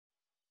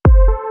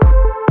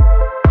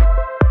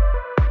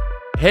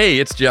Hey,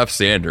 it's Jeff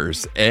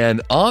Sanders,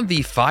 and on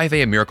the 5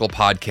 a.m. Miracle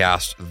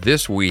podcast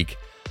this week,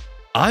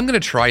 I'm going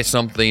to try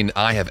something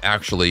I have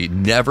actually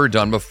never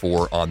done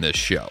before on this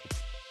show.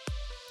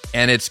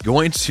 And it's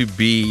going to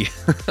be,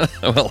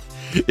 well,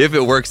 if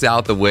it works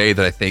out the way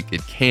that I think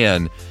it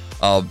can,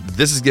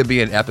 this is going to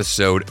be an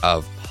episode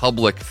of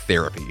public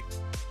therapy.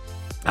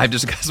 I've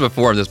discussed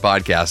before on this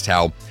podcast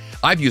how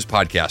I've used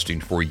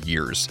podcasting for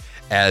years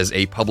as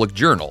a public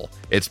journal.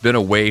 It's been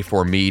a way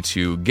for me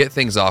to get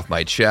things off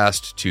my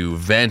chest, to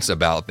vent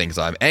about things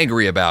I'm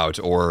angry about,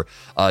 or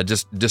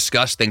just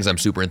discuss things I'm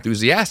super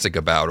enthusiastic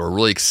about or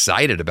really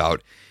excited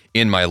about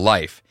in my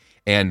life.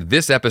 And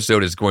this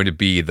episode is going to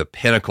be the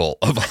pinnacle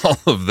of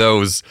all of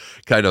those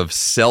kind of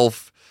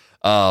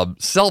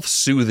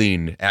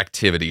self-soothing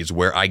activities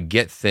where I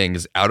get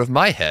things out of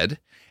my head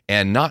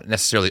and not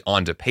necessarily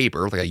onto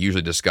paper like I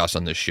usually discuss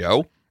on this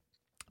show,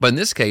 but in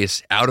this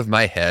case, out of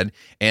my head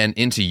and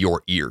into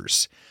your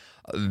ears.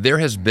 There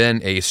has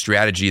been a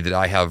strategy that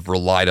I have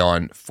relied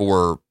on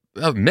for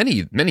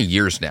many, many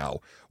years now,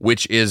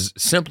 which is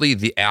simply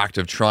the act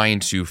of trying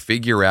to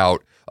figure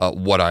out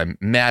what I'm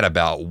mad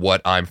about,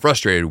 what I'm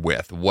frustrated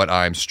with, what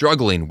I'm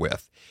struggling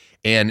with,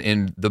 and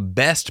in the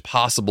best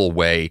possible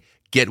way,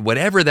 get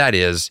whatever that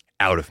is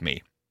out of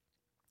me.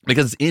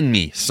 Because it's in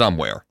me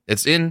somewhere.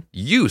 It's in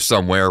you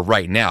somewhere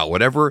right now.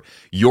 Whatever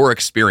you're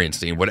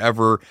experiencing,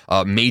 whatever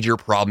major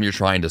problem you're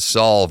trying to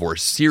solve or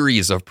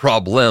series of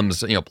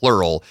problems,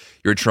 plural,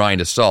 you're trying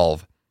to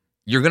solve,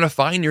 you're going to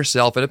find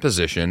yourself in a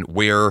position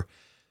where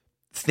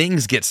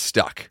things get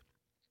stuck.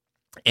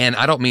 And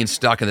I don't mean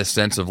stuck in the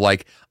sense of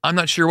like, I'm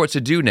not sure what to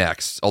do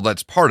next. Oh,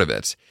 that's part of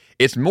it.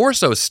 It's more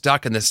so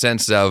stuck in the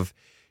sense of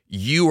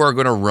you are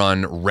going to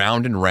run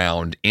round and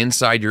round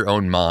inside your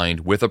own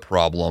mind with a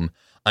problem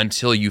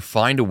until you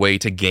find a way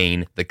to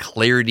gain the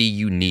clarity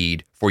you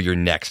need for your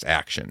next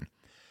action.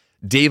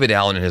 David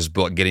Allen, in his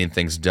book, Getting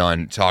Things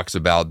Done, talks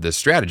about the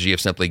strategy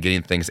of simply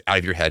getting things out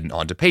of your head and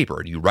onto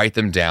paper. You write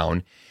them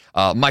down.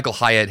 Michael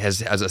Hyatt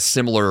has a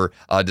similar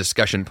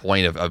discussion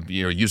point of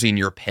using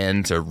your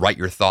pen to write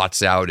your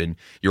thoughts out and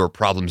your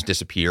problems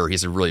disappear.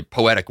 He's a really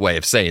poetic way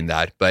of saying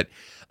that. But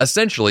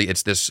essentially,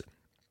 it's this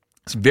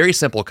very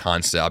simple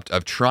concept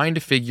of trying to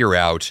figure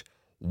out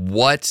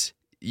what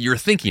you're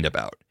thinking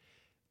about.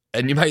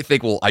 And you might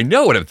think, well, I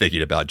know what I'm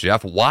thinking about,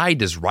 Jeff. Why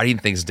does writing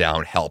things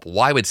down help?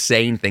 Why would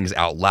saying things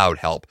out loud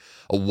help?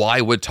 Why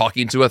would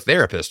talking to a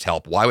therapist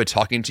help? Why would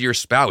talking to your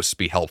spouse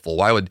be helpful?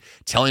 Why would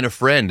telling a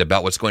friend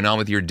about what's going on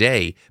with your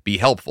day be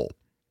helpful?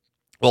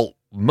 Well,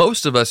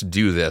 most of us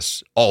do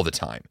this all the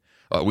time.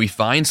 We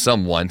find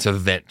someone to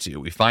vent to.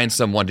 We find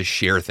someone to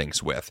share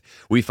things with.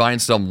 We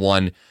find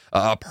someone,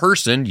 a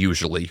person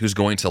usually, who's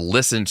going to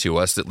listen to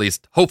us, at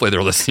least hopefully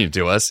they're listening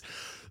to us,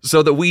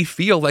 so that we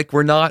feel like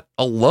we're not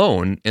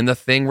alone in the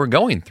thing we're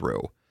going through,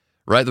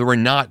 right? That we're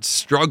not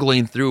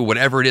struggling through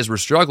whatever it is we're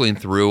struggling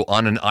through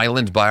on an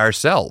island by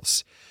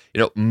ourselves.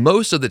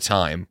 Most of the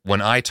time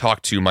when I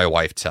talk to my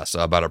wife,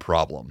 Tessa, about a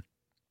problem,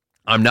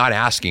 I'm not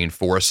asking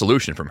for a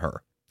solution from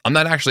her. I'm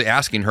not actually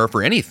asking her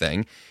for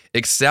anything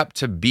except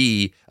to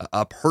be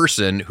a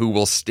person who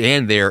will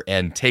stand there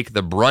and take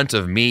the brunt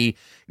of me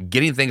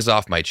getting things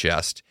off my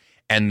chest.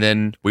 And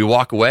then we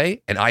walk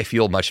away and I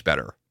feel much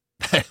better.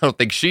 I don't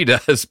think she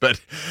does,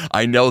 but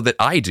I know that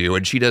I do,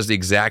 and she does the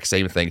exact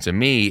same thing to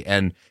me.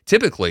 And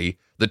typically,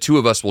 the two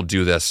of us will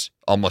do this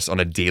almost on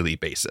a daily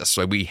basis.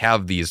 So we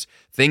have these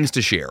things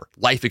to share,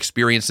 life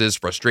experiences,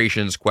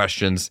 frustrations,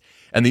 questions,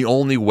 and the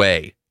only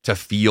way to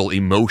feel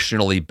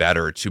emotionally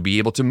better, to be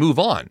able to move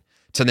on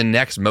to the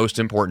next most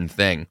important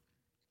thing,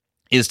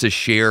 is to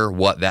share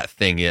what that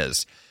thing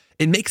is.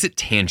 It makes it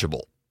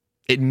tangible.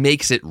 It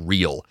makes it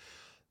real.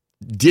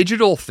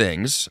 Digital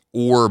things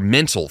or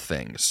mental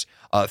things,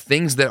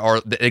 things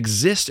that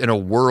exist in a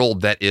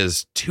world that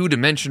is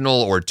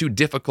two-dimensional or too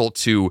difficult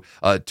to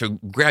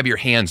grab your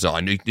hands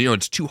on.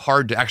 It's too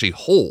hard to actually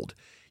hold.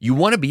 You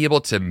want to be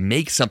able to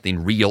make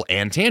something real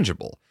and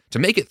tangible, to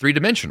make it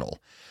three-dimensional.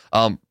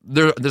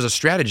 There's a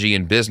strategy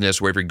in business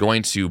where if you're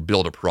going to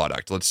build a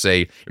product, let's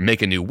say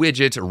make a new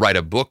widget, write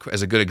a book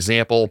as a good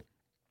example,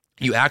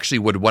 you actually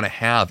would want to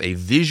have a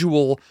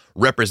visual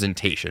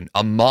representation,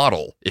 a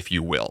model, if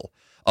you will,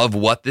 of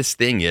what this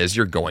thing is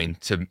you're going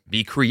to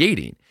be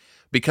creating.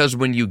 Because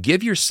when you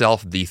give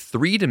yourself the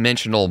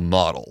three-dimensional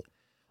model,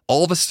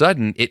 all of a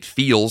sudden it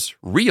feels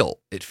real.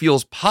 It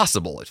feels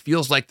possible. It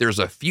feels like there's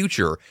a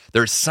future.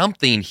 There's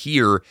something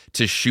here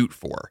to shoot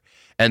for.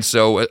 And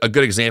so a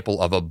good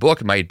example of a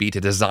book might be to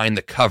design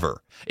the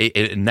cover,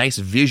 a nice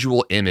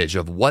visual image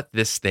of what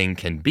this thing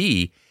can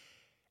be.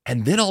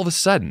 And then all of a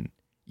sudden,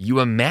 you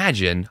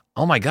imagine,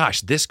 oh my gosh,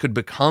 this could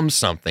become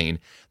something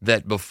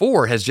that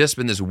before has just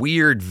been this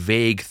weird,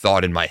 vague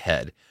thought in my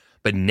head.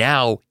 But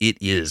now it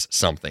is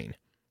something.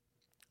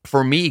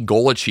 For me,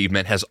 goal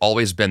achievement has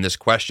always been this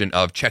question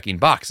of checking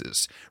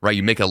boxes, right?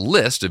 You make a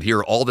list of here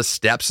are all the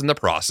steps in the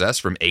process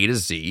from A to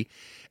Z,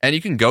 and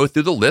you can go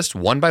through the list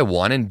one by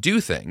one and do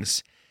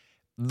things.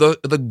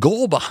 The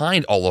goal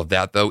behind all of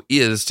that, though,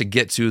 is to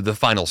get to the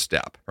final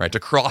step, right?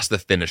 To cross the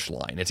finish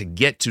line and to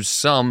get to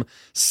some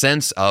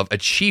sense of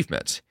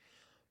achievement.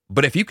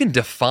 But if you can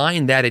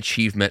define that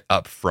achievement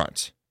up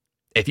front,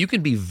 if you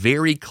can be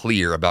very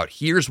clear about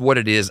here's what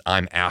it is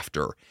I'm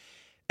after,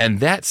 and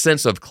that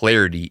sense of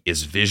clarity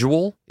is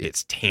visual,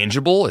 it's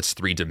tangible, it's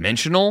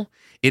three-dimensional,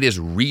 it is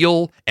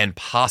real and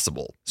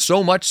possible,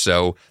 so much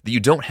so that you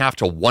don't have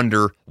to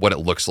wonder what it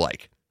looks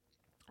like.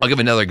 I'll give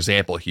another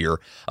example here.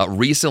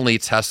 Recently,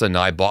 Tessa and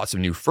I bought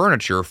some new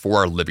furniture for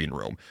our living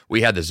room.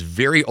 We had this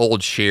very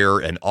old chair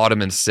and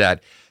ottoman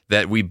set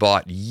that we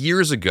bought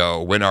years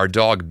ago when our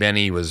dog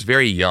Benny was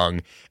very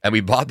young, and we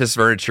bought this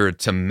furniture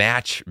to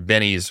match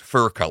Benny's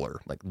fur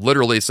color, like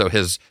literally so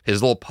his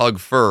little pug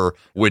fur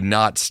would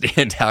not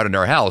stand out in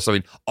our house. I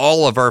mean,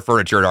 all of our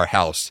furniture in our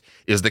house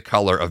is the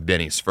color of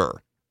Benny's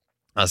fur.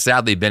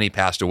 Sadly, Benny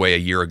passed away a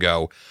year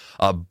ago,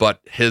 but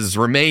his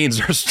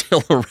remains are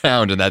still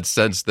around in that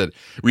sense that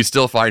we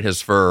still find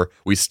his fur.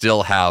 We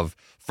still have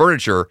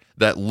furniture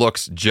that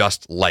looks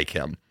just like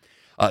him.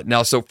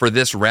 Now, so for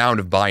this round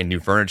of buying new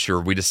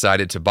furniture, we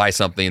decided to buy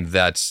something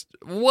that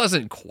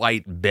wasn't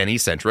quite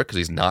Benny-centric because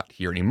he's not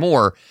here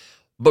anymore,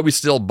 but we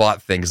still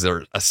bought things that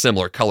are a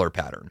similar color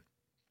pattern.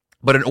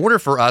 But in order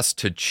for us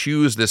to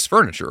choose this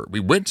furniture, we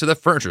went to the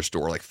furniture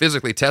store. Like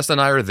physically, Tessa and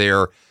I are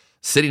there,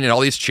 sitting in all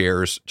these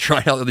chairs,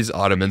 trying out all these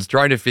ottomans,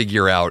 trying to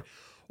figure out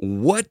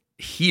what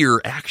here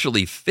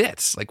actually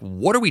fits. Like,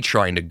 what are we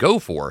trying to go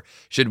for?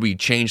 Should we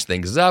change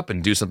things up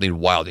and do something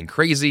wild and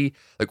crazy?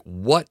 Like,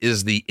 what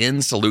is the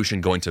end solution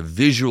going to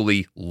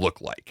visually look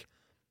like?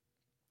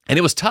 And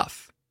it was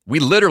tough. We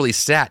literally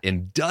sat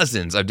in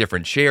dozens of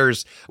different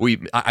chairs.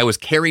 I was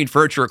carrying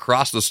furniture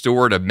across the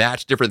store to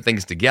match different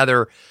things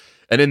together.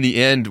 And in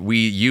the end, we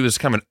used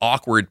kind of an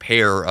awkward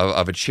pair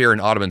of a chair and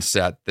ottoman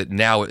set that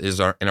now is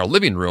in our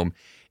living room,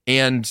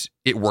 and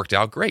it worked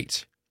out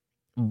great.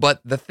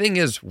 But the thing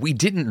is, we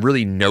didn't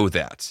really know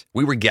that.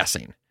 We were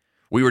guessing.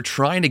 We were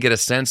trying to get a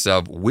sense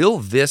of, will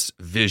this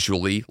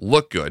visually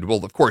look good?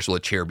 Well, of course, will a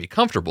chair be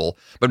comfortable?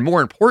 But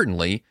more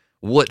importantly,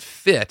 will it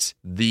fit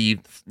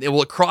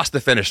will it cross the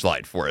finish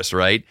line for us,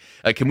 right?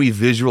 Can we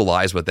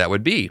visualize what that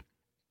would be?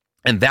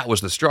 And that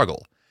was the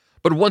struggle.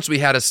 But once we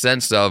had a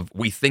sense of,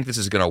 we think this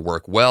is going to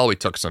work well, we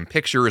took some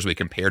pictures, we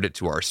compared it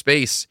to our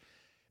space,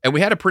 and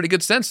we had a pretty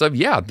good sense of,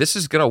 yeah, this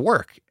is going to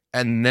work.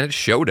 And then it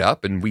showed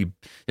up, and we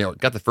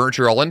got the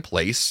furniture all in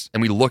place,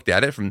 and we looked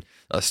at it from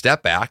a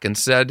step back and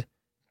said,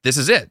 this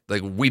is it.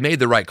 Like, we made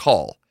the right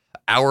call.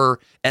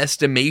 Our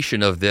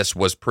estimation of this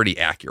was pretty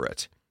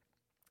accurate.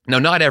 Now,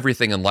 not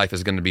everything in life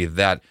is going to be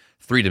that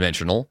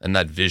three-dimensional and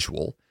that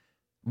visual,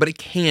 but it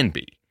can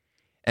be.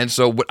 And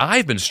so what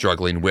I've been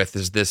struggling with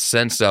is this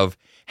sense of,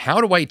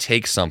 how do I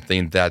take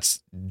something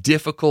that's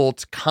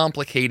difficult,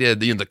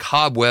 complicated, the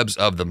cobwebs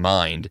of the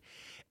mind,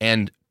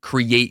 and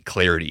create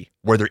clarity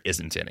where there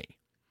isn't any?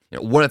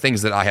 One of the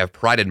things that I have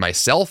prided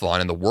myself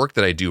on in the work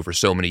that I do for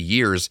so many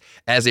years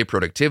as a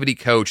productivity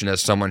coach and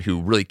as someone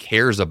who really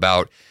cares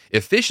about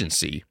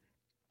efficiency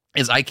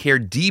is I care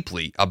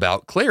deeply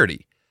about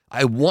clarity.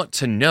 I want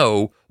to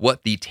know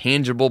what the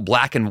tangible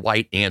black and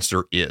white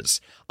answer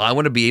is. I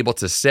want to be able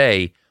to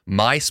say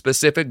my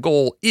specific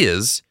goal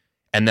is,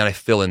 and then I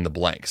fill in the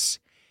blanks.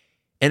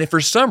 And if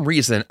for some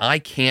reason I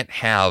can't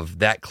have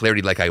that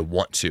clarity like I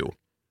want to,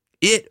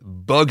 it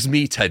bugs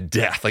me to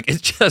death. Like,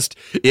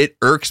 it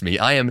irks me.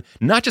 I am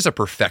not just a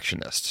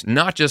perfectionist,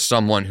 not just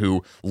someone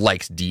who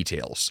likes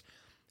details,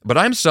 but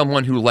I'm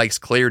someone who likes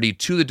clarity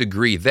to the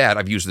degree that,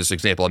 I've used this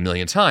example a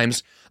million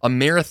times, a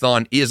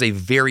marathon is a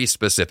very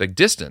specific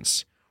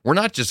distance. We're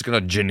not just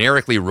going to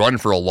generically run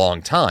for a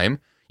long time.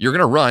 You're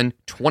going to run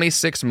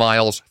 26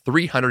 miles,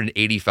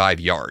 385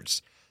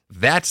 yards.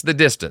 That's the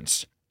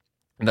distance.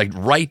 Like,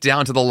 right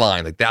down to the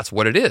line. Like, that's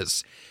what it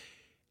is.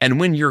 And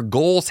when your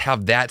goals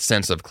have that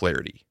sense of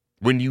clarity,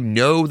 when you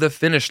know the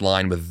finish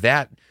line with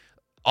that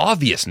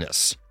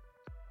obviousness,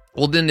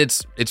 well, then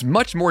it's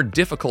much more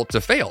difficult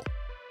to fail.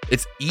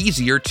 It's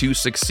easier to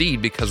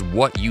succeed because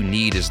what you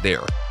need is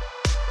there.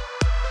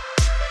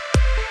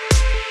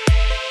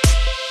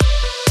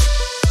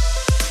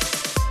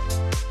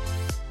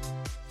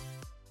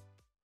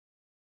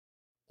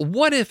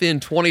 What if in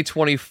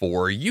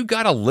 2024 you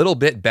got a little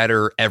bit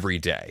better every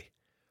day?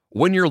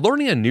 When you're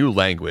learning a new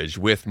language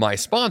with my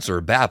sponsor,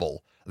 Babbel,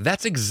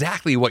 that's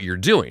exactly what you're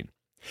doing.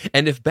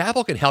 And if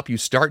Babbel can help you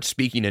start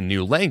speaking a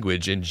new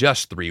language in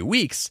just 3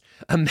 weeks,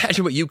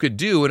 imagine what you could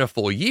do in a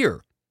full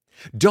year.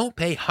 Don't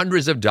pay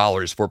hundreds of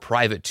dollars for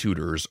private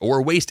tutors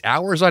or waste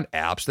hours on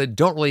apps that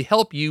don't really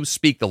help you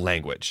speak the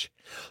language.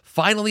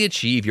 Finally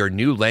achieve your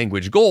new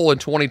language goal in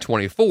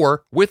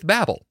 2024 with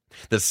Babbel,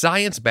 the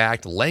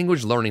science-backed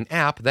language learning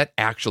app that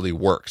actually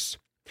works.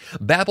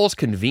 Babbel's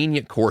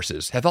convenient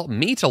courses have helped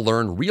me to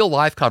learn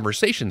real-life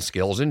conversation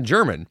skills in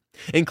German,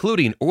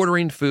 including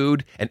ordering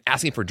food and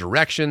asking for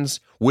directions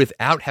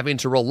without having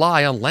to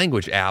rely on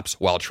language apps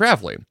while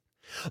traveling.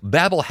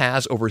 Babbel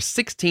has over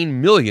 16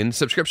 million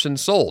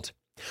subscriptions sold.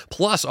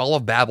 Plus, all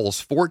of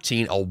Babbel's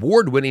 14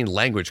 award-winning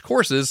language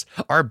courses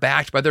are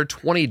backed by their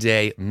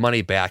 20-day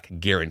money-back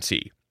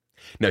guarantee.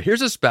 Now,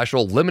 here's a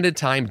special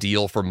limited-time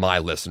deal for my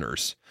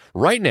listeners.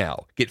 Right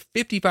now, get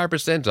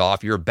 55%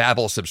 off your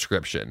Babbel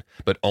subscription,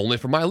 but only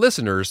for my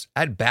listeners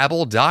at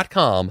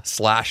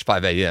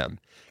babbel.com/5am.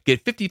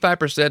 Get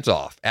 55%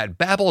 off at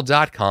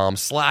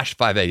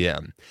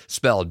babbel.com/5am,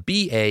 spelled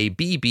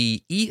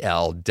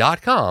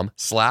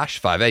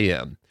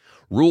BABBEL.com/5am.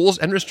 Rules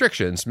and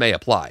restrictions may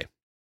apply.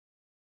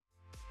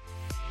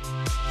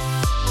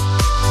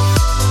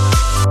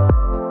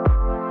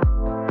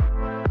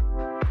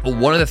 Well,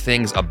 one of the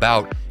things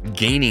about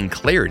gaining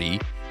clarity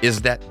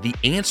is that the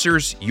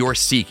answers you're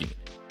seeking,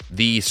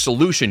 the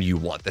solution you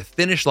want, the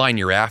finish line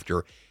you're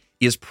after,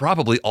 is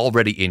probably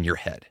already in your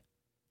head.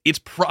 It's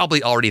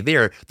probably already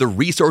there. The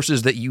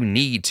resources that you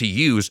need to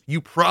use, you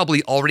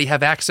probably already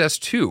have access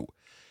to.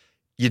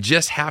 You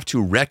just have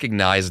to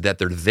recognize that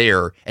they're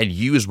there and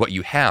use what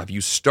you have.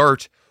 You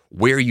start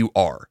where you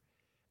are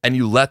and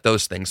you let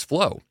those things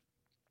flow.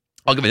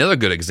 I'll give another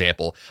good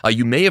example.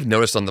 You may have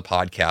noticed on the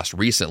podcast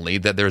recently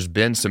that there's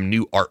been some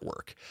new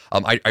artwork.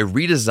 I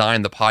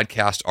redesigned the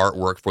podcast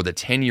artwork for the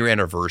 10-year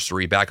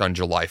anniversary back on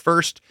July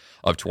 1st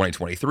of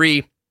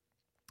 2023.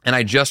 And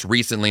I just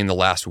recently, in the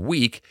last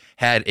week,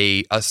 had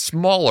a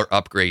smaller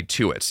upgrade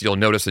to it. So you'll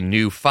notice a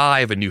new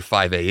 5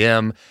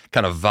 a.m.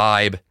 kind of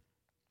vibe.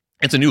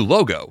 It's a new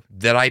logo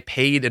that I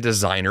paid a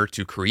designer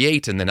to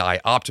create, and then I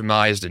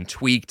optimized and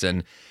tweaked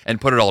and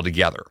put it all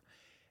together.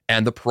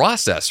 And the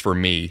process for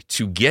me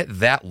to get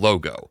that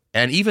logo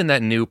and even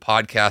that new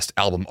podcast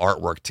album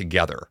artwork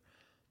together,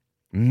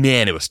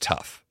 man, it was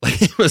tough.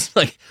 It was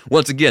like,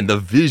 once again, the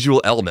visual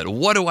element.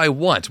 What do I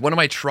want? What am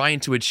I trying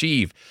to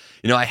achieve?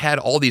 I had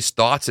all these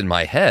thoughts in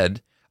my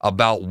head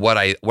about what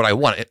I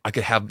want. I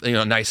could have,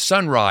 a nice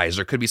sunrise,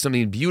 or could be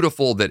something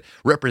beautiful that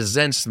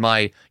represents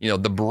my,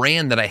 the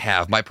brand that I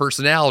have, my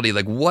personality.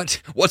 Like, what's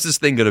this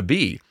thing going to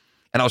be?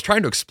 And I was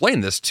trying to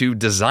explain this to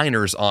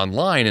designers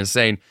online and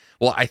saying,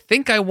 well, I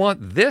think I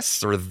want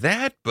this or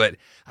that, but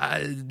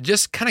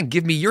just kind of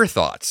give me your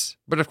thoughts.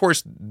 But of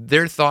course,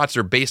 their thoughts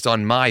are based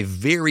on my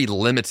very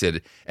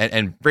limited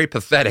and very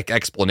pathetic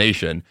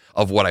explanation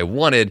of what I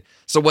wanted.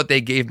 So what they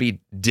gave me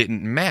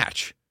didn't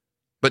match.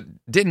 But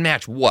didn't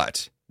match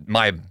what?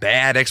 My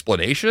bad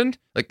explanation?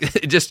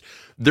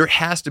 There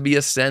has to be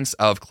a sense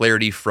of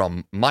clarity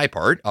from my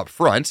part up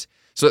front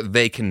so that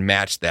they can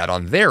match that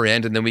on their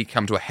end, and then we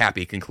come to a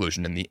happy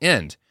conclusion in the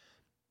end.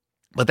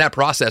 But that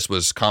process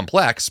was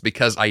complex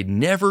because I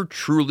never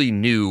truly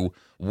knew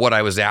what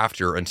I was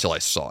after until I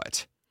saw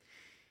it,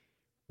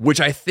 which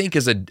I think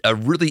is a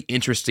really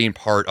interesting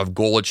part of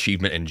goal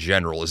achievement in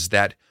general, is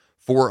that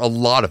for a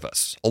lot of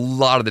us, a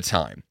lot of the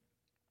time,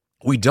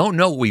 we don't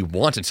know what we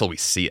want until we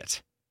see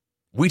it.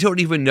 We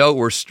don't even know what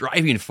we're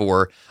striving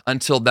for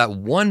until that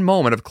one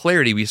moment of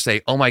clarity we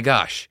say, oh my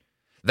gosh,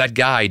 that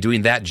guy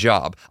doing that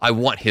job, I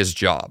want his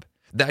job.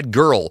 That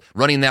girl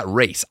running that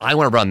race, I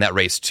want to run that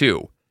race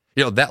too.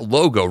 That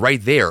logo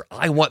right there,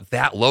 I want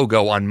that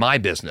logo on my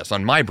business,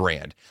 on my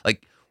brand.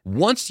 Like,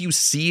 once you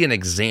see an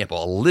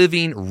example, a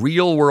living,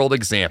 real-world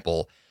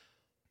example,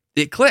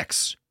 it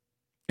clicks.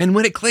 And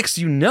when it clicks,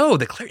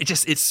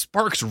 it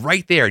sparks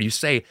right there. You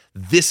say,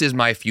 this is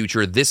my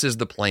future, this is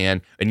the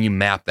plan, and you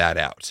map that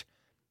out.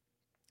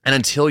 And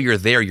until you're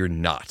there, you're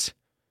not.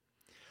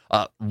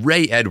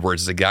 Ray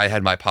Edwards is a guy I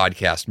had my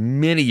podcast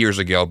many years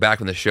ago, back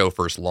when the show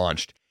first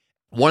launched.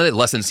 One of the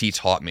lessons he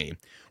taught me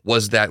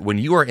was that when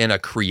you are in a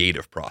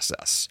creative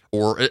process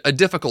or a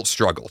difficult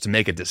struggle to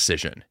make a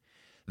decision,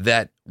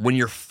 that when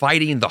you're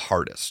fighting the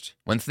hardest,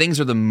 when things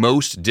are the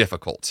most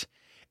difficult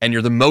and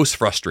you're the most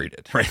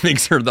frustrated, right?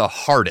 Things are the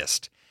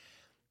hardest,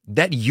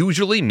 that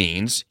usually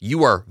means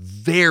you are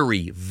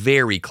very,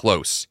 very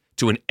close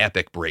to an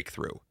epic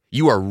breakthrough.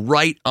 You are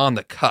right on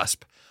the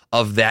cusp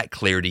of that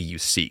clarity you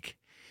seek.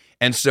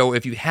 And so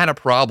if you had a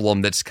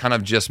problem that's kind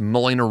of just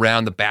mulling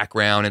around the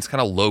background, it's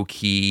kind of low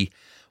key,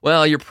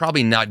 well, you're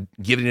probably not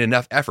giving it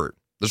enough effort.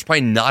 There's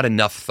probably not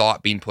enough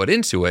thought being put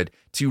into it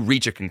to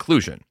reach a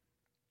conclusion.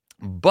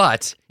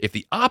 But if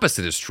the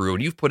opposite is true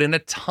and you've put in a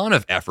ton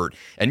of effort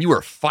and you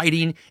are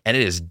fighting and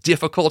it is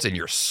difficult and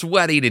you're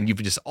sweating and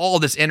you've just all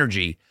this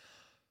energy,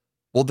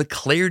 well, the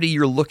clarity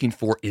you're looking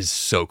for is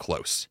so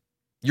close.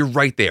 You're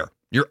right there.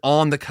 You're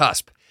on the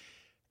cusp.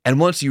 And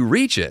once you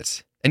reach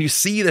it and you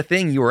see the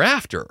thing you were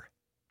after,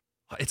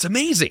 it's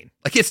amazing.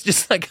 It's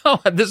just like,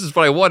 oh, this is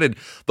what I wanted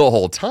the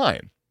whole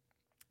time.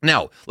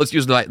 Now, let's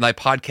use my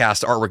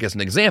podcast artwork as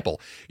an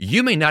example.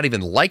 You may not even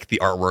like the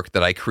artwork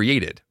that I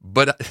created,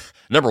 but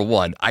number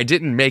one, I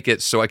didn't make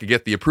it so I could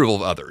get the approval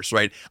of others,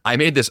 right? I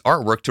made this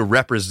artwork to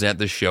represent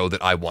the show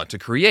that I want to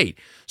create.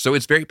 So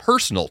it's very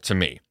personal to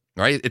me,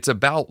 right? It's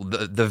about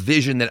the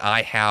vision that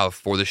I have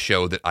for the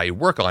show that I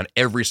work on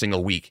every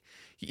single week,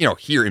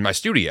 here in my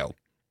studio.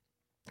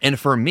 And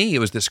for me, it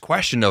was this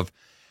question of,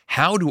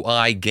 how do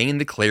I gain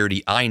the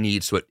clarity I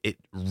need so it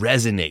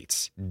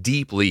resonates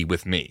deeply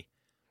with me?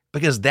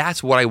 Because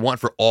that's what I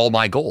want for all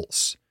my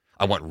goals.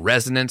 I want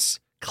resonance,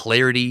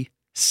 clarity,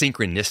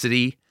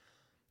 synchronicity.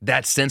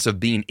 that sense of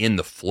being in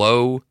the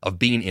flow, of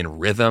being in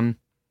rhythm.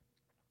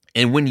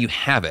 And when you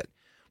have it,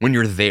 when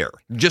you're there,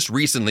 just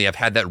recently I've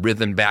had that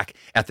rhythm back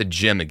at the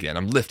gym again.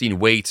 I'm lifting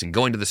weights and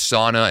going to the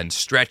sauna and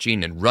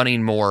stretching and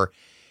running more.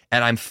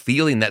 And I'm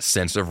feeling that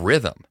sense of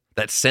rhythm,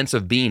 that sense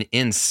of being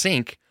in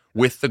sync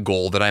with the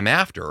goal that I'm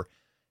after.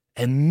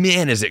 And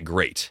man, is it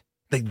great.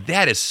 Like,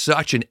 that is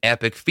such an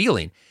epic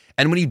feeling.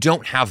 And when you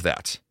don't have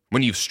that,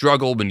 when you've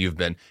struggled, when you've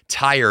been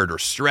tired or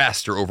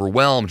stressed or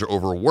overwhelmed or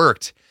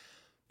overworked,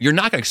 you're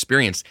not going to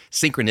experience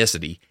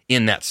synchronicity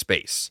in that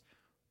space.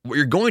 What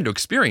you're going to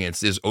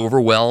experience is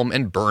overwhelm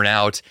and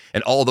burnout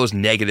and all those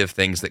negative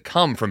things that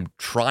come from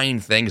trying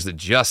things that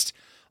just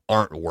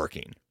aren't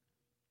working.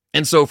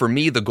 And so for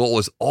me, the goal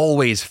is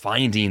always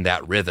finding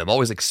that rhythm,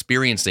 always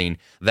experiencing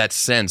that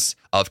sense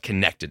of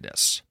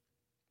connectedness.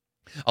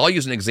 I'll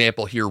use an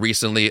example here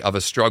recently of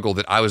a struggle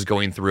that I was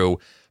going through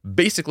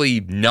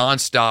basically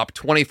nonstop,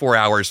 24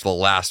 hours for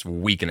the last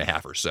week and a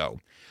half or so,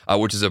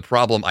 which is a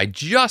problem I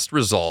just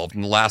resolved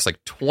in the last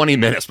 20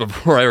 minutes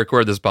before I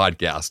record this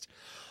podcast.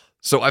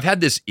 So I've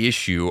had this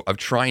issue of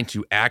trying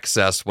to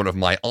access one of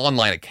my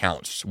online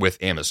accounts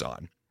with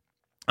Amazon.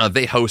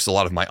 They host a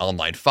lot of my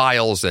online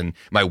files, and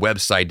my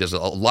website does a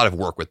lot of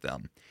work with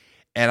them.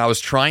 And I was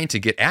trying to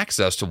get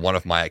access to one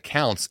of my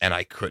accounts, and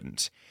I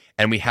couldn't.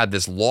 And we had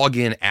this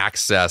login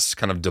access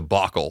kind of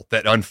debacle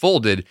that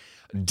unfolded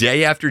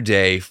day after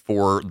day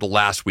for the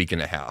last week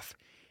and a half.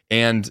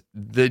 And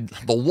the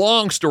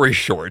long story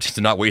short,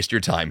 to not waste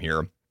your time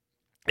here,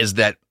 is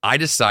that I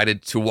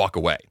decided to walk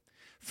away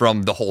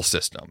from the whole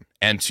system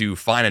and to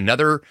find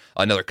another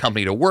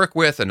company to work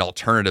with, an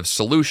alternative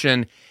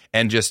solution,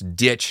 and just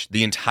ditch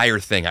the entire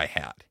thing I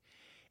had.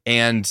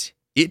 And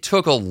it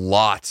took a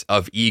lot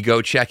of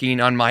ego checking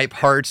on my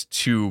part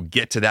to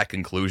get to that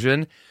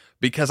conclusion,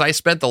 because I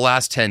spent the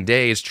last 10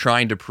 days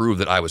trying to prove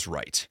that I was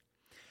right.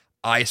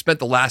 I spent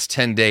the last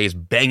 10 days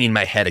banging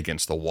my head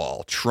against the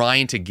wall,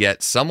 trying to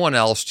get someone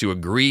else to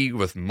agree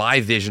with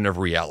my vision of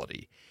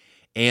reality.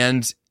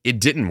 And it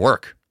didn't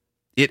work.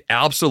 It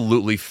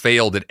absolutely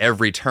failed at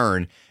every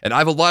turn. And I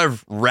have a lot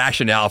of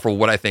rationale for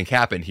what I think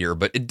happened here,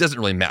 but it doesn't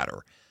really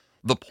matter.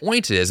 The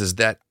point is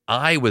that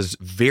I was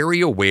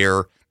very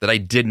aware that I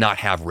did not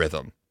have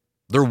rhythm.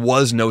 There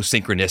was no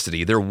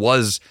synchronicity. There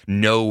was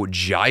no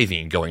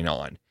jiving going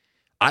on.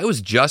 I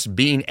was just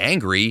being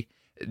angry,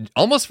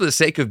 almost for the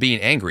sake of being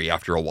angry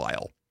after a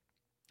while.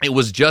 It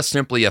was just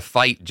simply a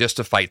fight just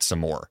to fight some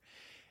more.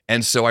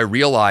 And so I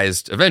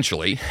realized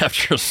eventually,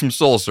 after some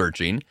soul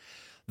searching,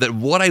 that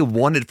what I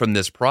wanted from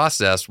this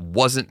process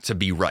wasn't to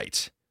be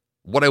right.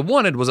 What I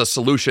wanted was a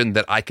solution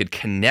that I could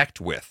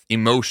connect with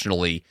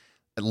emotionally,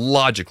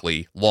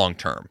 logically, long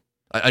term.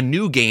 A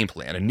new game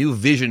plan, a new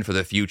vision for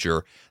the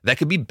future that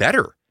could be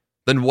better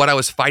than what I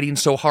was fighting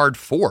so hard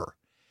for.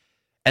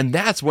 And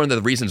that's one of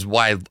the reasons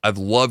why I've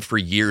loved for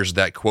years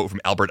that quote from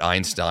Albert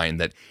Einstein,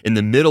 that in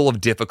the middle of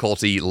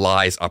difficulty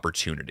lies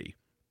opportunity.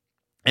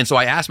 And so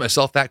I asked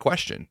myself that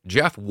question,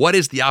 Jeff, what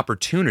is the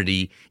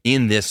opportunity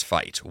in this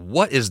fight?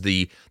 What is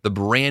the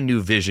brand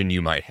new vision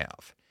you might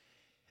have?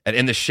 And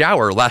in the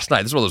shower last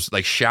night, this is one of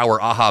those shower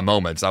aha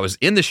moments. I was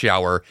in the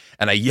shower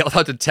and I yelled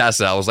out to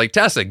Tessa. I was like,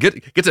 Tessa,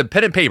 get some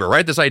pen and paper,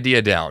 write this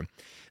idea down.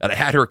 And I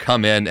had her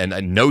come in and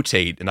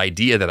notate an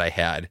idea that I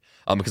had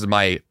because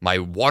my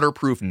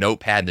waterproof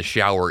notepad in the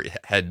shower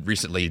had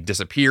recently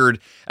disappeared.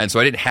 And so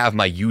I didn't have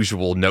my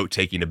usual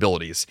note-taking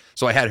abilities.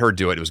 So I had her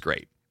do it. It was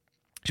great.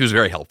 She was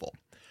very helpful.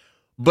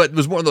 But it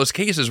was one of those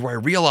cases where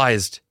I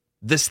realized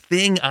this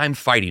thing I'm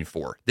fighting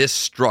for, this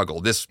struggle,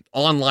 this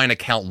online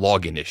account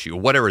login issue,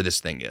 whatever this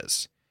thing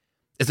is,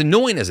 as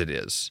annoying as it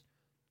is,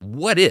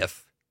 what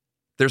if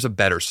there's a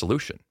better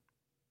solution?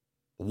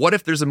 What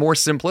if there's a more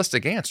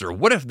simplistic answer?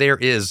 What if there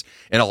is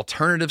an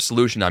alternative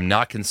solution I'm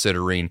not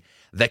considering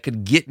that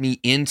could get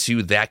me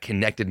into that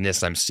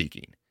connectedness I'm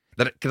seeking,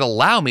 that could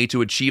allow me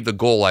to achieve the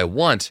goal I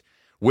want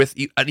with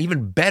an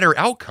even better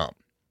outcome?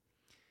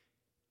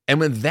 And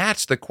when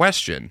that's the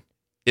question,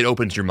 it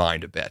opens your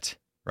mind a bit,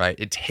 right?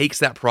 It takes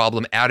that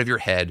problem out of your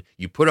head,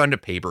 you put it onto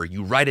paper,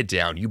 you write it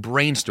down, you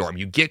brainstorm,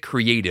 you get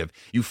creative,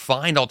 you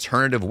find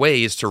alternative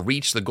ways to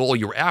reach the goal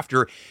you're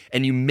after,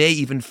 and you may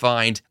even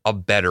find a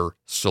better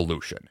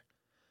solution.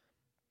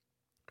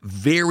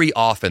 Very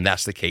often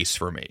that's the case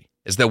for me,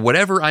 is that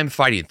whatever I'm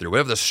fighting through,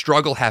 whatever the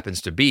struggle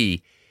happens to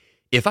be,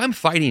 if I'm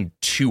fighting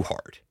too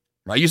hard,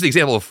 right? I used the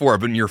example before,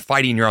 but when you're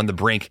fighting, you're on the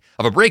brink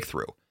of a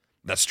breakthrough.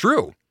 That's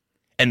true.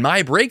 And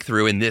my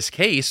breakthrough in this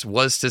case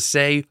was to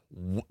say,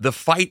 the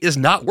fight is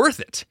not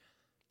worth it.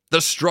 The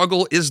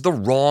struggle is the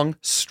wrong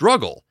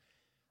struggle.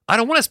 I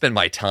don't want to spend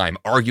my time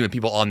arguing with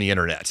people on the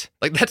internet.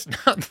 That's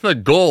not the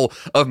goal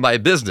of my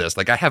business.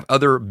 I have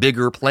other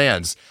bigger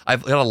plans.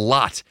 I've got a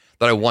lot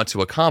that I want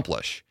to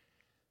accomplish.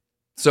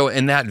 So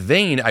in that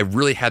vein, I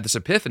really had this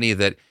epiphany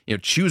that,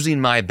 choosing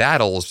my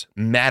battles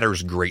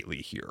matters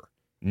greatly here.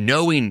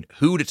 Knowing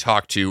who to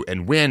talk to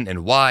and when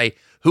and why,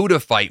 who to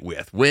fight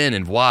with, when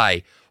and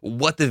why,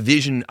 what the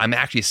vision I'm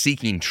actually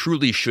seeking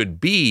truly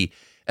should be,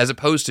 as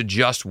opposed to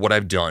just what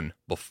I've done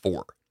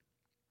before.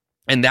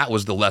 And that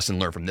was the lesson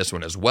learned from this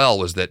one as well,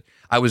 was that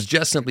I was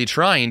just simply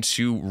trying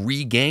to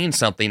regain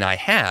something I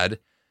had,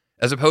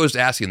 as opposed to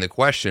asking the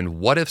question,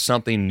 what if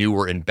something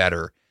newer and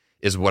better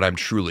is what I'm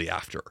truly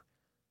after?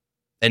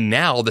 And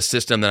now the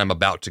system that I'm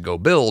about to go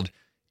build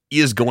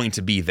is going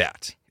to be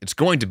that. It's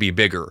going to be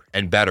bigger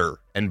and better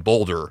and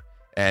bolder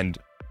and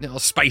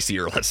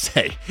spicier, let's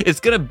say. It's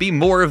going to be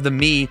more of the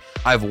me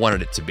I've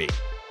wanted it to be,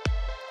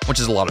 which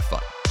is a lot of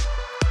fun.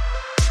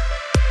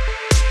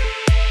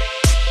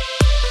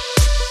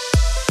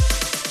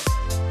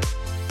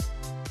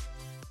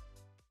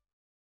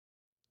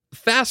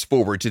 Fast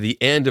forward to the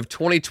end of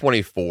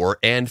 2024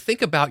 and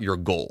think about your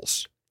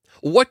goals.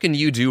 What can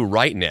you do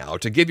right now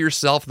to give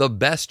yourself the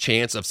best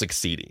chance of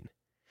succeeding?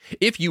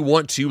 If you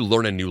want to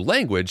learn a new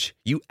language,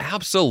 you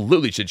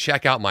absolutely should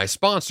check out my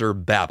sponsor,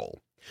 Babbel.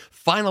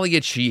 Finally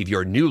achieve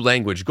your new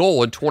language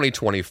goal in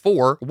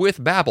 2024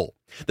 with Babbel,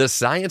 the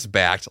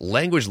science-backed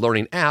language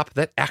learning app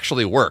that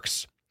actually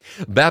works.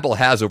 Babbel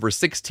has over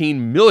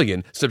 16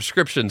 million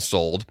subscriptions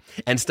sold,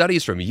 and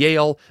studies from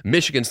Yale,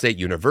 Michigan State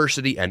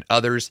University, and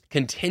others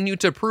continue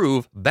to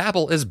prove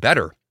Babbel is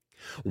better.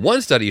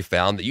 One study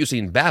found that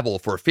using Babbel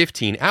for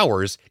 15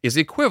 hours is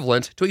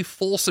equivalent to a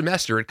full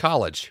semester at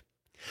college.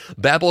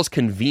 Babbel's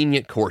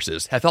convenient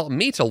courses have helped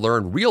me to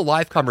learn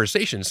real-life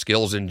conversation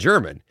skills in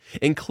German,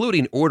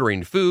 including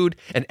ordering food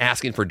and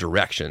asking for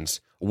directions,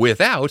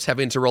 without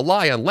having to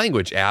rely on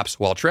language apps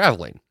while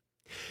traveling.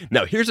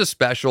 Now, here's a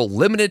special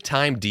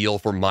limited-time deal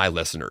for my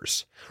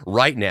listeners.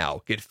 Right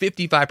now, get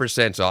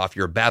 55% off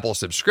your Babbel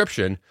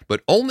subscription,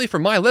 but only for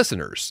my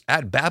listeners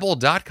at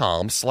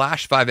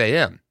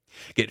babbel.com/5am.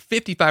 Get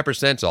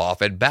 55%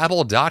 off at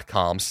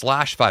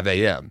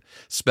babbel.com/5am,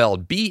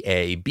 spelled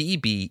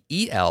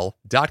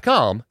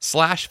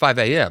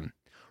BABBEL.com/5am.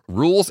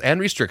 Rules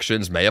and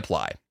restrictions may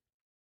apply.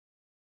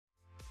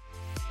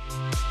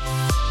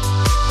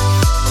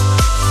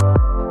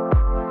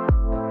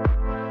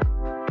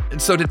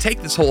 And so to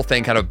take this whole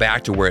thing kind of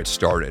back to where it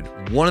started,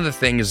 one of the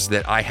things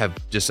that I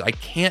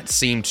can't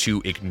seem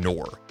to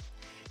ignore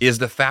is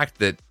the fact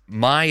that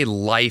my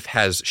life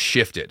has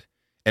shifted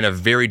in a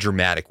very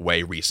dramatic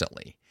way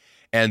recently.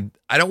 And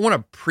I don't want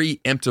to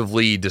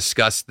preemptively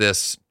discuss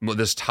this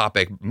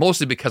topic,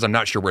 mostly because I'm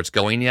not sure where it's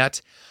going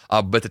yet.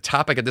 But the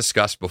topic I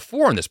discussed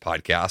before in this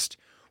podcast,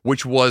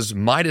 which was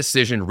my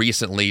decision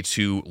recently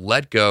to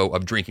let go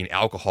of drinking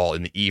alcohol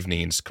in the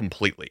evenings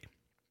completely.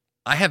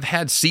 I have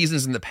had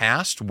seasons in the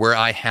past where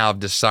I have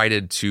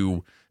decided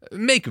to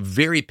make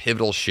very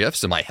pivotal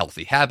shifts in my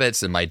healthy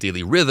habits and my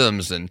daily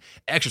rhythms and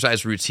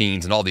exercise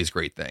routines and all these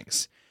great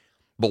things.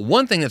 But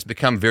one thing that's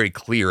become very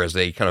clear as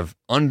a kind of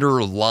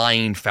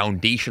underlying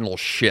foundational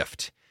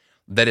shift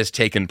that has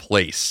taken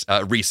place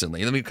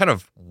recently, and kind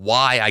of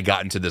why I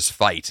got into this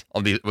fight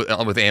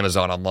with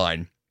Amazon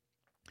online,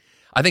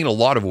 I think in a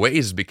lot of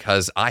ways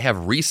because I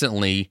have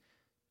recently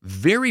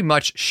very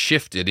much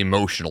shifted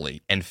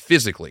emotionally and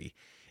physically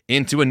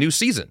into a new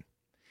season.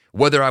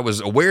 Whether I was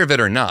aware of it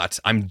or not,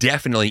 I'm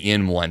definitely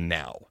in one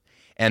now.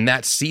 And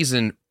that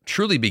season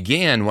truly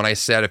began when I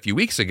said a few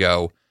weeks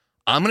ago,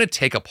 I'm going to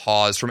take a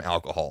pause from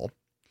alcohol.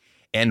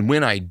 And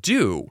when I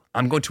do,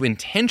 I'm going to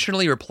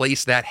intentionally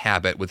replace that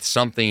habit with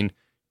something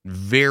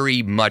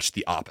very much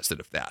the opposite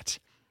of that.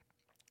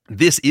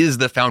 This is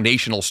the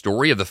foundational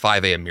story of the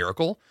 5 a.m.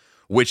 Miracle,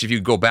 which if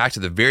you go back to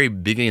the very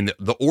beginning,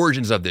 the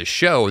origins of this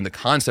show and the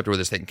concept of where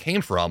this thing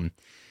came from,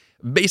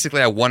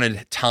 basically I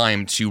wanted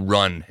time to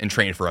run and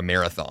train for a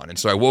marathon. And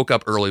so I woke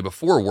up early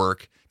before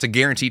work to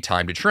guarantee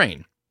time to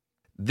train.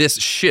 This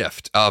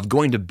shift of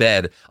going to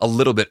bed a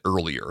little bit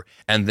earlier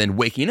and then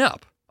waking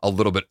up a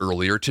little bit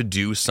earlier to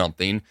do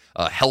something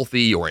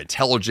healthy or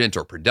intelligent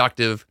or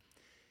productive,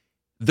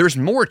 there's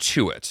more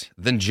to it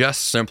than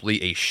just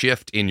simply a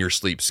shift in your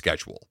sleep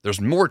schedule.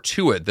 There's more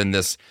to it than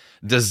this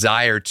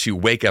desire to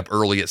wake up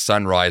early at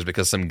sunrise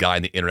because some guy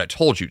on the internet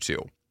told you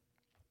to.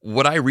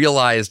 What I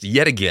realized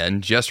yet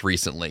again just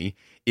recently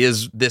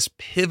is this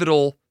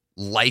pivotal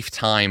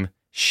lifetime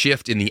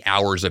shift in the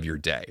hours of your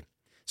day.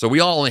 So we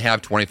all only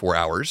have 24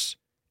 hours,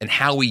 and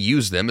how we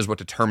use them is what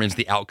determines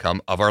the outcome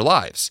of our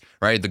lives,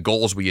 right? The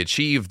goals we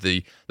achieve,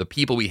 the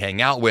people we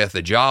hang out with,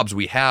 the jobs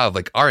we have,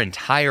 like our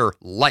entire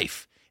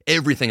life,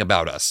 everything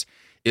about us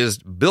is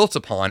built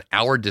upon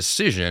our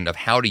decision of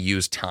how to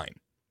use time.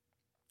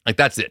 Like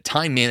that's it.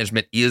 Time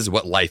management is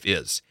what life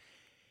is.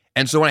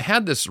 And so when I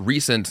had this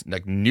recent,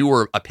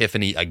 newer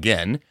epiphany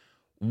again,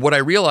 what I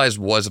realized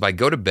was if I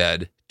go to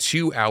bed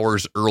 2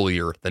 hours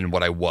earlier than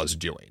what I was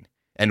doing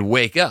and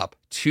wake up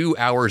 2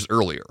 hours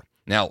earlier.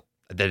 Now,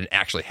 that didn't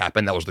actually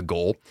happen. That was the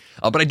goal.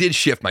 But I did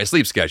shift my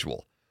sleep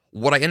schedule.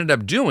 What I ended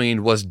up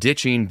doing was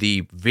ditching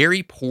the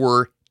very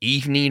poor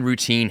evening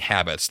routine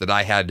habits that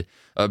I had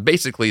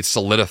basically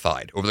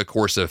solidified over the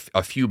course of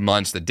a few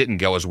months that didn't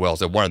go as well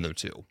as I wanted them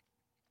to.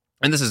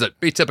 And this is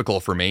very typical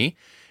for me,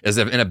 is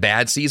that in a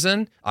bad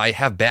season, I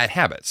have bad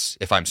habits.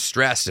 If I'm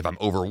stressed, if I'm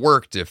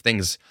overworked, if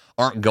things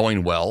aren't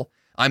going well,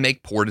 I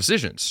make poor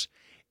decisions.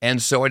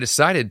 And so I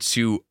decided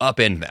to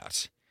upend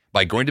that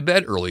by going to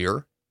bed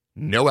earlier,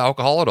 no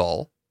alcohol at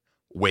all,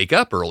 wake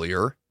up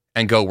earlier,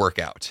 and go work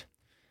out.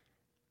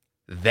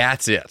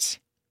 That's it.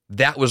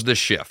 That was the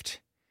shift.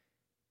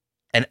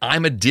 And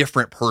I'm a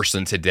different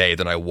person today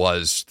than I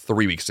was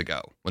 3 weeks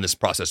ago when this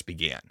process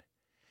began.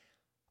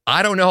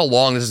 I don't know how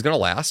long this is going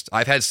to last.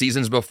 I've had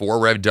seasons before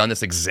where I've done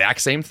this exact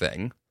same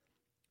thing.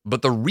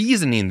 But the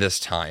reasoning this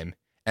time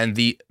and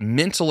the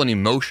mental and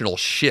emotional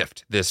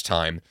shift this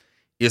time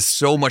is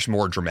so much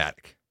more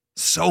dramatic,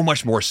 so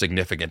much more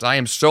significant. I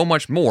am so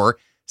much more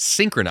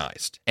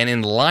synchronized and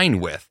in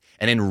line with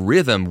and in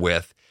rhythm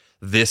with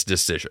this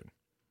decision.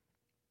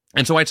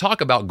 And so I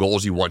talk about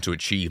goals you want to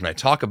achieve, and I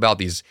talk about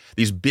these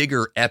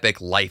bigger, epic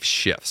life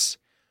shifts.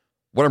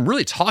 What I'm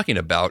really talking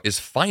about is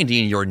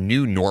finding your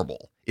new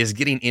normal, is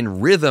getting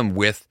in rhythm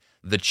with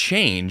the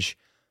change,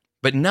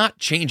 but not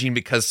changing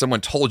because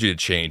someone told you to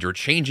change or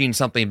changing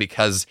something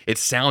because it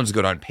sounds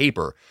good on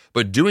paper,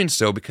 but doing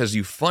so because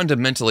you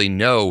fundamentally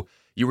know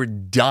you were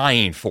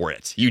dying for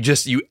it. You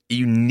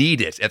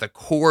need it at the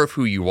core of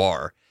who you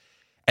are.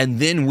 And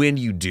then when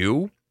you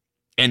do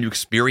and you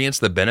experience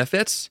the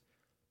benefits,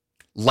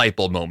 light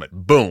bulb moment,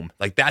 boom,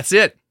 like that's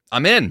it.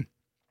 I'm in.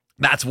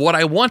 That's what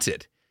I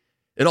wanted.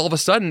 And all of a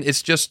sudden,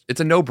 it's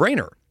a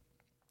no-brainer.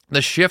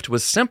 The shift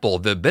was simple.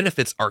 The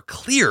benefits are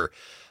clear.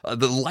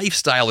 The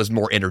lifestyle is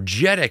more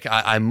energetic.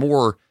 I'm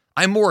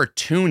more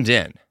tuned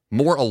in,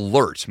 more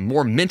alert,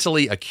 more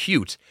mentally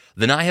acute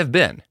than I have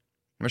been.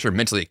 I'm not sure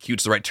mentally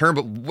acute is the right term,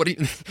 but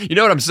you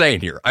know what I'm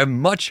saying here?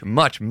 I'm much,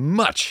 much,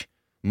 much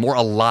more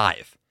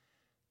alive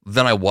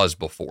than I was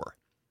before.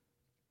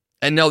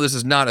 And no, this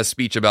is not a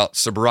speech about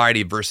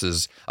sobriety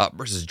versus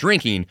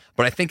drinking,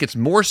 but I think it's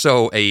more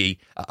so a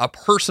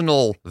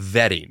personal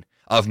vetting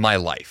of my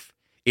life.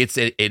 It's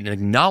an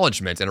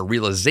acknowledgement and a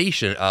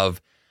realization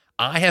of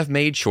I have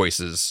made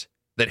choices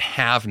that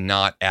have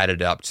not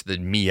added up to the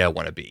me I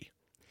want to be.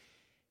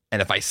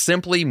 And if I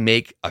simply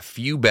make a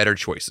few better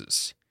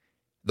choices,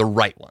 the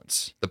right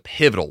ones, the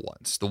pivotal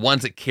ones, the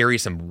ones that carry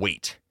some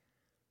weight,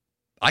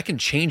 I can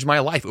change my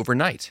life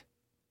overnight.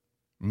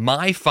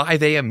 My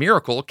 5 a.m.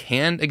 miracle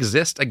can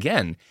exist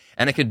again,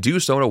 and it can do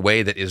so in a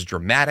way that is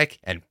dramatic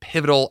and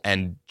pivotal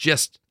and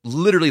just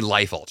literally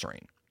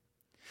life-altering.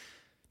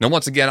 Now,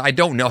 once again, I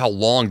don't know how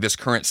long this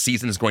current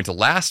season is going to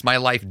last. My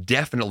life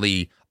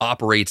definitely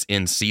operates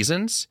in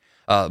seasons.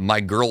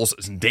 My girls'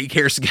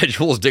 daycare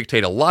schedules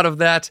dictate a lot of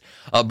that,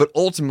 but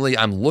ultimately,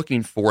 I'm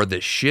looking for the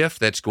shift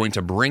that's going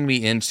to bring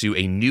me into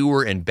a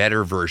newer and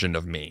better version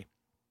of me.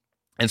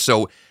 And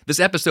so this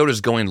episode is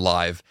going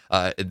live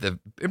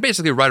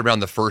basically right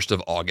around the 1st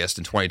of August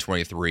in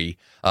 2023.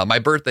 My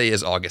birthday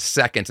is August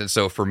 2nd, and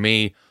so for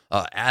me,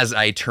 as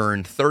I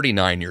turn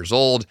 39 years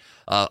old,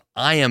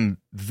 I am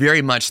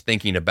very much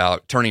thinking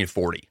about turning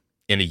 40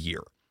 in a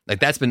year. Like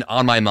that's been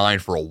on my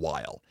mind for a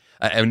while.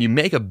 And when you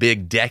make a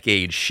big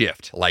decade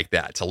shift like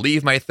that, to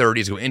leave my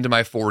 30s, go into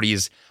my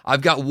 40s,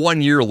 I've got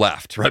 1 year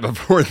left right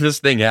before this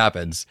thing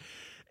happens.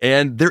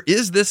 And there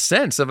is this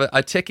sense of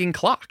a ticking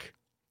clock.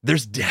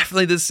 There's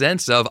definitely this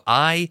sense of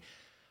I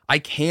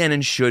can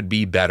and should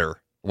be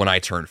better when I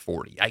turn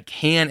 40. I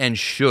can and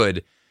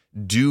should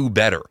do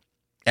better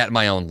at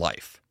my own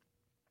life.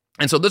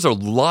 And so there's a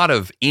lot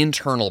of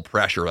internal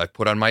pressure I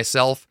put on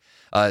myself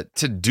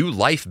to do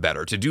life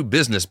better, to do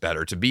business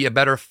better, to be a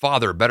better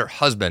father, better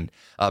husband,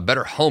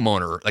 better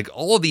homeowner, like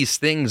all of these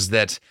things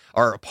that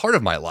are a part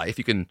of my life.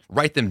 You can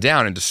write them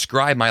down and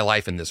describe my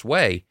life in this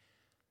way.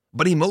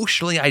 But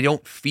emotionally, I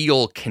don't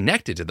feel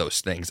connected to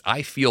those things.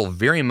 I feel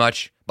very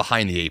much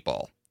behind the 8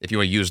 ball, if you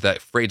want to use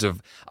that phrase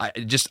of,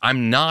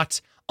 I'm not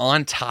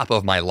on top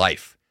of my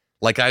life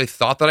like I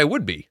thought that I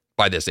would be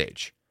by this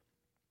age.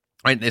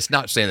 Right? It's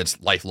not saying it's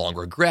lifelong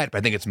regret, but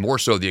I think it's more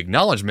so the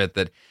acknowledgement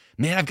that,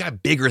 man, I've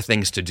got bigger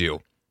things to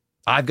do.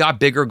 I've got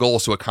bigger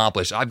goals to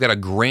accomplish. I've got a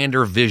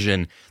grander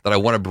vision that I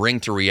want to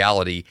bring to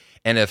reality.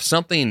 And if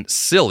something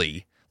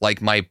silly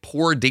like my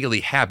poor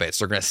daily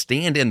habits are going to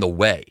stand in the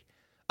way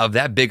of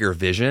that bigger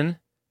vision,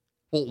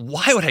 well,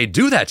 why would I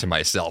do that to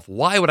myself?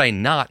 Why would I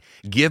not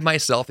give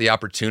myself the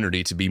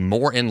opportunity to be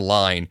more in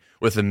line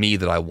with the me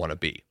that I want to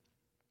be?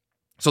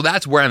 So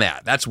that's where I'm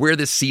at. That's where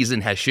this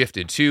season has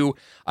shifted to.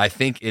 I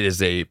think it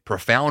is a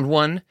profound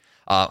one.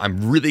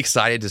 I'm really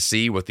excited to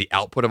see what the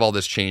output of all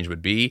this change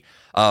would be.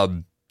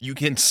 You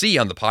can see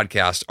on the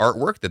podcast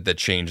artwork that the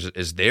change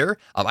is there.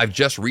 I've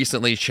just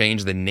recently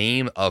changed the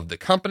name of the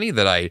company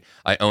that I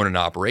own and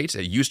operate.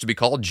 It used to be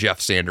called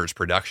Jeff Sanders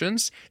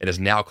Productions. It is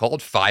now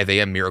called 5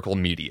 a.m. Miracle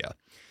Media.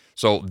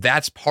 So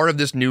that's part of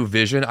this new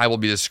vision. I will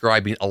be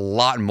describing a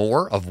lot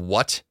more of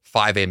what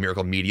 5 a.m.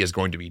 Miracle Media is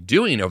going to be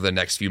doing over the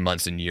next few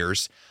months and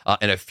years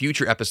in a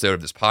future episode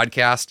of this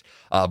podcast.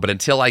 But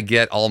until I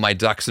get all my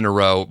ducks in a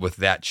row with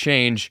that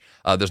change,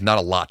 there's not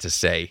a lot to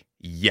say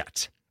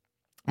yet.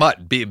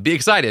 But be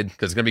excited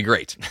because it's going to be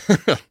great.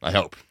 I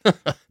hope.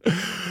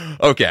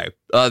 Okay.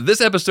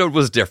 This episode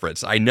was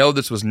different. I know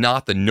this was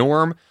not the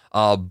norm,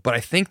 but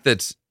I think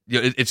that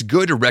it's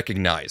good to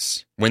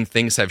recognize when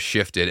things have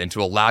shifted and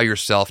to allow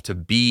yourself to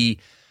be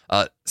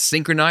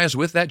synchronized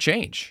with that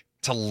change,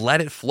 to let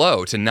it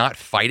flow, to not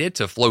fight it,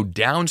 to flow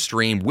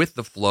downstream with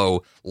the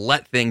flow,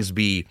 let things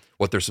be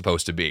what they're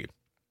supposed to be.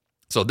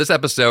 So this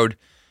episode,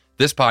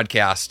 this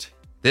podcast,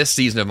 this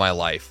season of my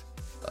life,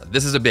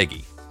 this is a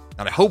biggie.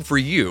 And I hope for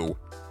you,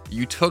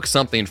 you took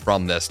something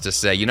from this to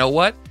say, you know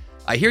what?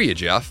 I hear you,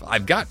 Jeff.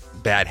 I've got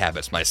bad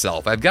habits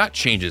myself. I've got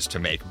changes to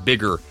make,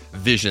 bigger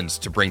visions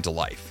to bring to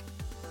life.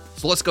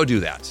 So let's go do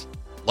that.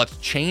 Let's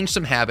change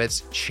some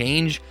habits,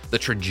 change the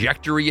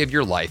trajectory of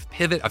your life,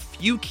 pivot a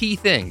few key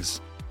things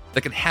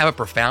that can have a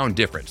profound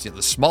difference.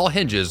 The small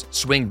hinges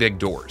swing big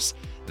doors.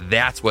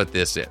 That's what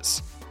this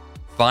is.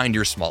 Find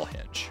your small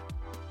hinge.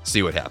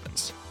 See what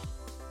happens.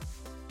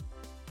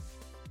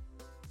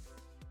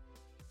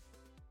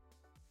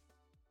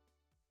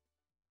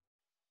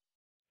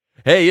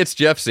 Hey, it's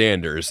Jeff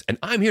Sanders, and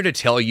I'm here to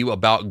tell you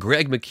about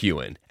Greg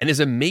McKeown and his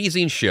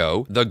amazing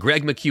show, The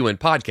Greg McKeown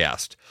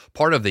Podcast,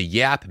 part of the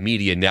Yap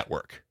Media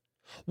Network.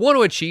 Want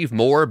to achieve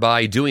more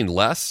by doing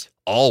less,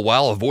 all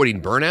while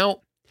avoiding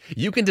burnout?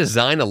 You can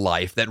design a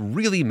life that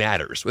really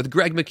matters with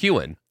Greg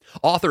McKeown,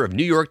 author of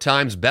New York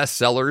Times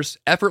bestsellers,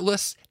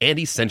 Effortless and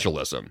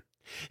Essentialism.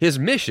 His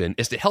mission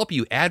is to help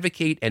you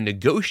advocate and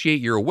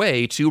negotiate your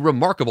way to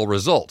remarkable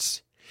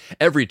results.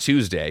 Every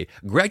Tuesday,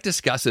 Greg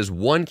discusses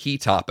one key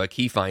topic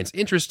he finds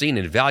interesting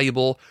and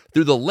valuable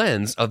through the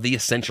lens of the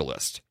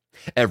essentialist.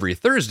 Every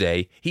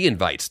Thursday, he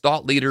invites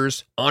thought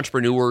leaders,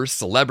 entrepreneurs,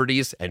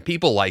 celebrities, and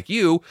people like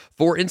you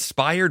for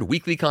inspired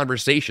weekly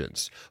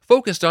conversations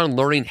focused on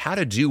learning how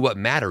to do what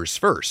matters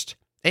first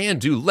and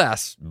do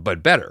less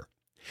but better.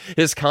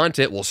 His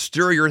content will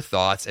stir your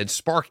thoughts and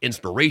spark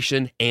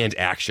inspiration and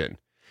action.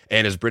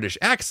 And his British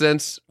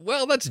accents,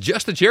 well, that's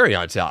just the cherry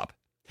on top.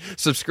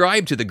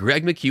 Subscribe to the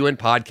Greg McKeown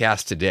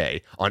Podcast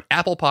today on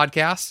Apple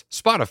Podcasts,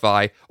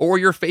 Spotify, or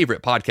your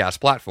favorite podcast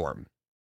platform.